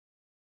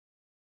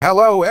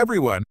Hello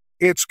everyone,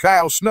 it's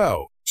Kyle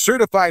Snow,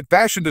 certified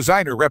fashion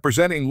designer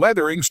representing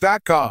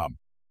letherings.com.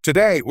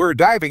 Today we're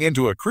diving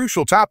into a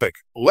crucial topic,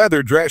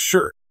 leather dress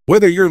shirt.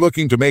 Whether you're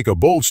looking to make a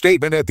bold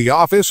statement at the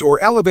office or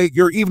elevate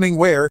your evening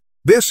wear,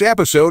 this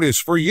episode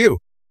is for you.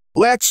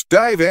 Let's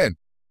dive in.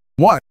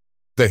 1.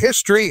 The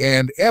history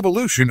and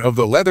evolution of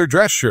the leather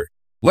dress shirt.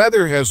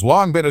 Leather has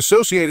long been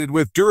associated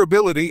with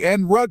durability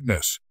and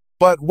ruggedness.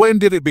 But when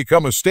did it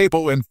become a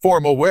staple in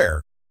formal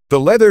wear? The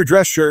leather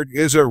dress shirt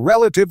is a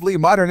relatively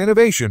modern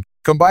innovation,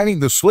 combining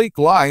the sleek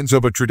lines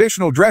of a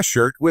traditional dress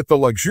shirt with the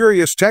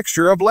luxurious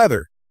texture of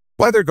leather.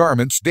 Leather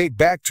garments date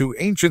back to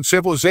ancient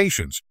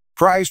civilizations,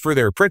 prized for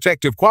their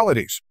protective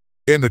qualities.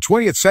 In the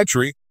 20th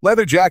century,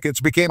 leather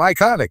jackets became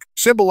iconic,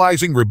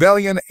 symbolizing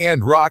rebellion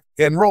and rock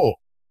and roll.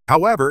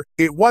 However,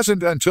 it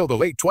wasn't until the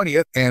late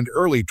 20th and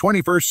early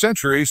 21st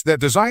centuries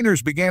that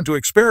designers began to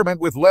experiment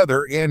with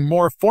leather in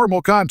more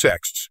formal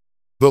contexts.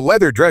 The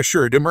leather dress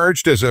shirt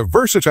emerged as a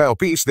versatile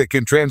piece that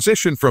can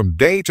transition from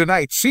day to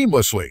night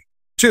seamlessly.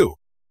 2.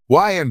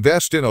 Why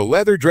invest in a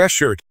leather dress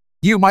shirt?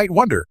 You might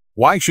wonder,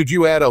 why should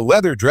you add a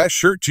leather dress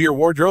shirt to your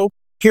wardrobe?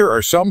 Here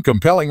are some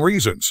compelling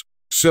reasons.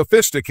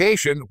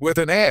 Sophistication with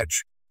an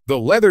edge. The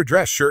leather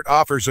dress shirt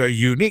offers a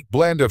unique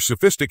blend of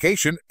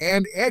sophistication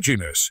and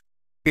edginess.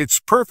 It's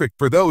perfect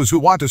for those who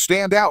want to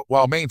stand out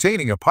while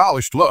maintaining a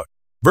polished look.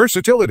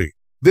 Versatility.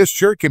 This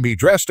shirt can be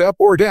dressed up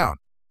or down,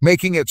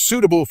 making it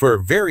suitable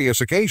for various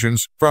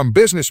occasions, from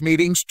business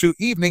meetings to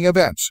evening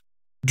events.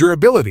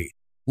 Durability.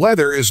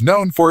 Leather is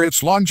known for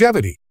its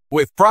longevity.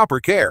 With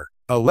proper care,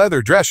 a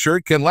leather dress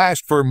shirt can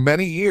last for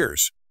many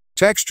years.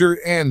 Texture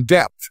and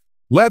depth.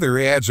 Leather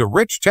adds a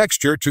rich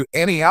texture to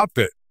any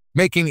outfit,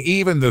 making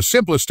even the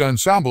simplest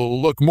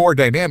ensemble look more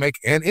dynamic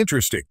and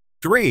interesting.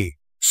 3.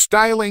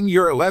 Styling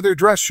your leather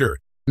dress shirt.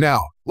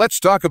 Now, let's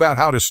talk about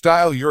how to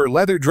style your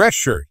leather dress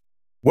shirt.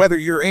 Whether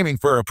you're aiming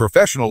for a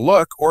professional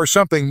look or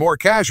something more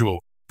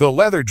casual, the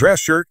leather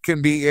dress shirt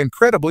can be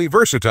incredibly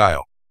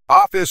versatile.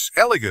 Office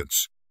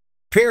elegance.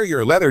 Pair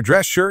your leather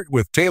dress shirt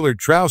with tailored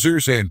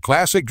trousers and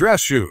classic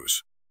dress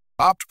shoes.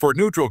 Opt for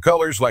neutral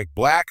colors like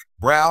black,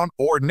 brown,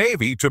 or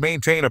navy to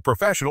maintain a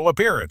professional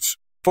appearance.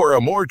 For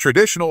a more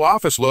traditional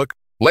office look,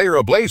 layer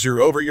a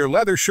blazer over your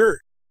leather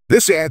shirt.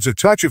 This adds a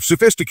touch of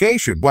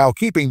sophistication while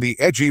keeping the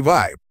edgy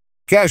vibe.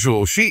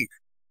 Casual chic.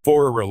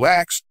 For a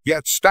relaxed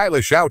yet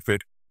stylish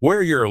outfit,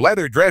 wear your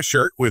leather dress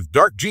shirt with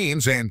dark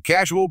jeans and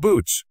casual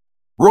boots.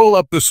 Roll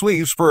up the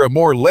sleeves for a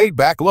more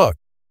laid-back look.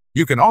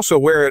 You can also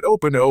wear it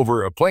open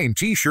over a plain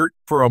t-shirt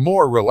for a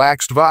more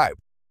relaxed vibe.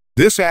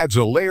 This adds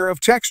a layer of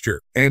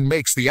texture and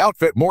makes the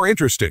outfit more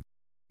interesting.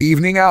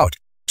 Evening out.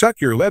 Tuck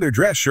your leather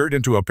dress shirt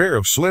into a pair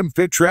of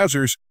slim-fit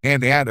trousers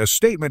and add a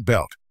statement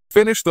belt.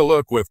 Finish the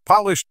look with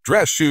polished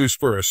dress shoes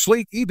for a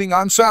sleek evening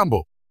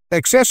ensemble.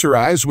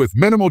 Accessorize with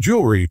minimal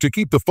jewelry to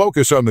keep the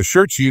focus on the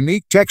shirt's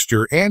unique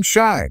texture and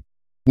shine.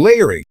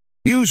 Layering.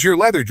 Use your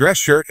leather dress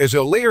shirt as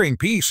a layering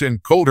piece in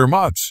colder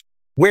months.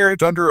 Wear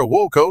it under a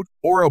wool coat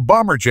or a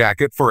bomber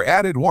jacket for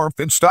added warmth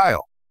and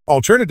style.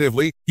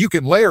 Alternatively, you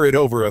can layer it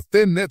over a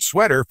thin knit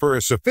sweater for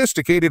a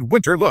sophisticated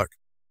winter look.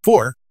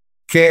 4.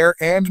 Care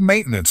and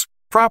maintenance.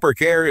 Proper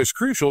care is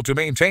crucial to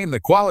maintain the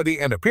quality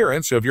and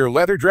appearance of your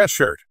leather dress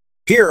shirt.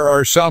 Here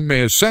are some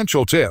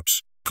essential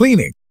tips.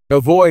 Cleaning.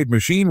 Avoid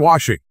machine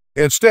washing.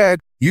 Instead,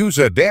 use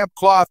a damp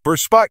cloth for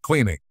spot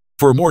cleaning.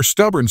 For more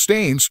stubborn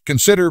stains,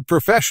 consider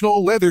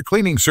professional leather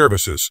cleaning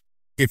services.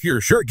 If your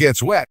shirt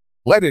gets wet,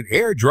 let it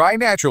air dry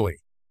naturally.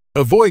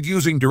 Avoid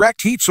using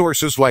direct heat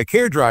sources like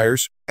hair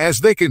dryers, as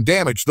they can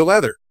damage the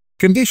leather.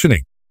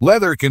 Conditioning.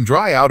 Leather can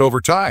dry out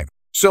over time,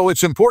 so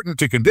it's important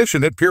to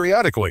condition it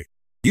periodically.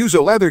 Use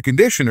a leather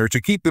conditioner to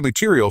keep the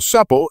material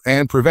supple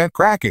and prevent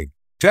cracking.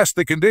 Test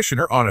the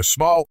conditioner on a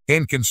small,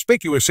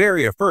 inconspicuous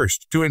area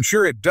first to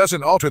ensure it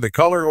doesn't alter the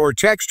color or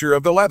texture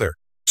of the leather.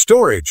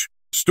 Storage.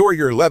 Store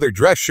your leather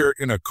dress shirt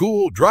in a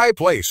cool, dry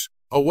place,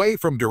 away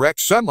from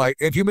direct sunlight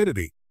and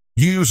humidity.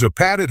 Use a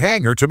padded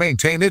hanger to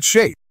maintain its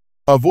shape.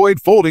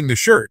 Avoid folding the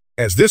shirt,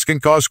 as this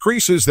can cause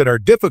creases that are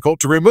difficult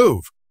to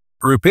remove.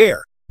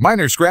 Repair.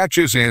 Minor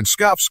scratches and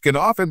scuffs can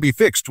often be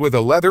fixed with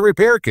a leather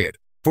repair kit.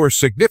 For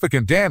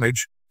significant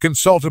damage,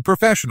 consult a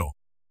professional.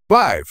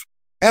 5.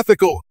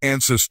 Ethical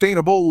and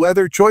sustainable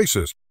leather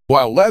choices.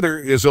 While leather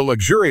is a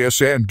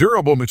luxurious and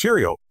durable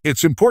material,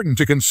 it's important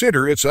to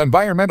consider its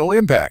environmental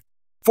impact.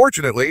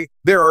 Fortunately,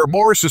 there are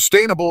more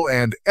sustainable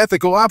and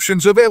ethical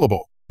options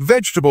available.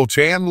 Vegetable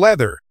tan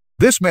leather.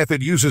 This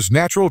method uses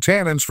natural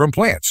tannins from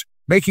plants,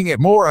 making it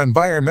more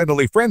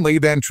environmentally friendly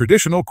than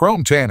traditional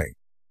chrome tanning.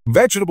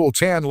 Vegetable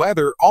tan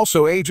leather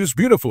also ages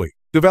beautifully,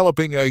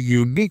 developing a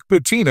unique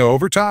patina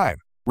over time.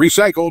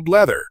 Recycled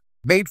leather.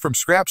 Made from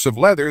scraps of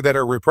leather that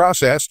are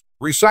reprocessed,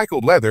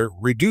 recycled leather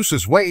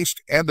reduces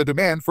waste and the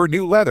demand for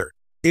new leather.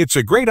 It's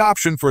a great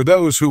option for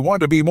those who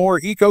want to be more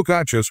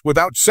eco-conscious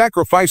without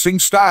sacrificing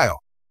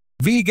style.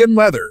 Vegan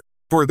leather.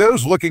 For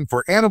those looking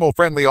for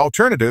animal-friendly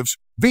alternatives,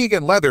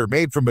 vegan leather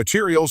made from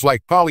materials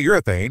like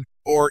polyurethane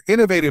or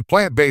innovative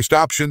plant-based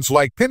options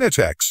like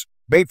Pinatex,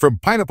 made from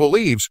pineapple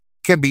leaves,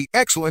 can be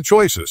excellent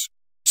choices.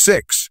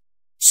 6.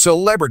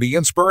 Celebrity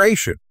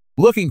inspiration.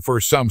 Looking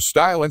for some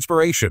style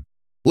inspiration?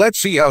 Let's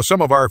see how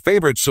some of our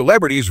favorite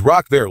celebrities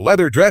rock their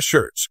leather dress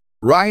shirts.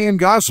 Ryan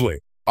Gosling,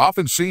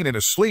 often seen in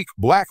a sleek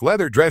black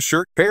leather dress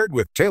shirt paired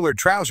with tailored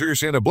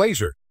trousers and a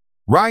blazer.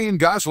 Ryan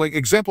Gosling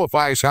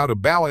exemplifies how to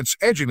balance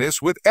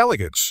edginess with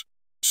elegance.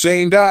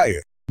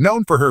 Zendaya,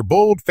 known for her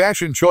bold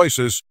fashion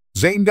choices,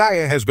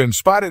 Zendaya has been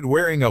spotted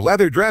wearing a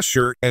leather dress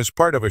shirt as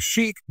part of a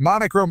chic,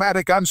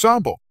 monochromatic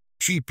ensemble.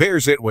 She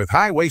pairs it with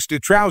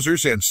high-waisted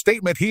trousers and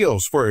statement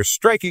heels for a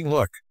striking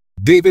look.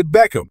 David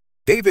Beckham.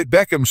 David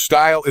Beckham's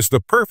style is the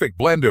perfect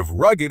blend of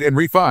rugged and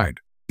refined.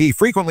 He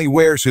frequently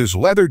wears his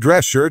leather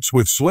dress shirts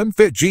with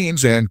slim-fit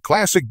jeans and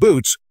classic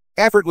boots,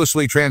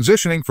 effortlessly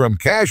transitioning from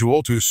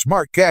casual to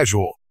smart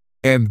casual.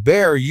 And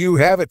there you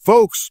have it,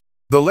 folks.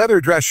 The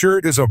leather dress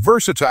shirt is a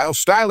versatile,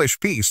 stylish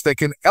piece that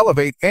can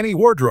elevate any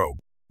wardrobe.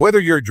 Whether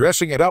you're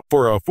dressing it up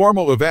for a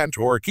formal event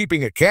or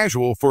keeping it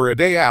casual for a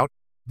day out,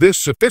 this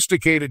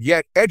sophisticated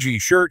yet edgy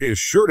shirt is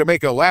sure to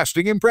make a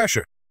lasting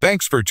impression.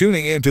 Thanks for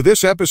tuning in to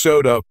this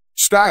episode of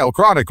Style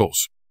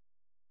Chronicles.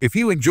 If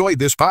you enjoyed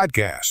this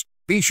podcast,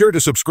 be sure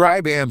to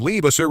subscribe and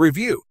leave us a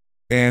review.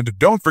 And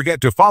don't forget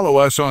to follow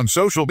us on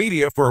social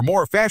media for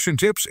more fashion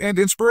tips and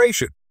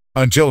inspiration.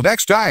 Until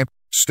next time,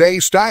 stay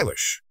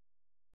stylish.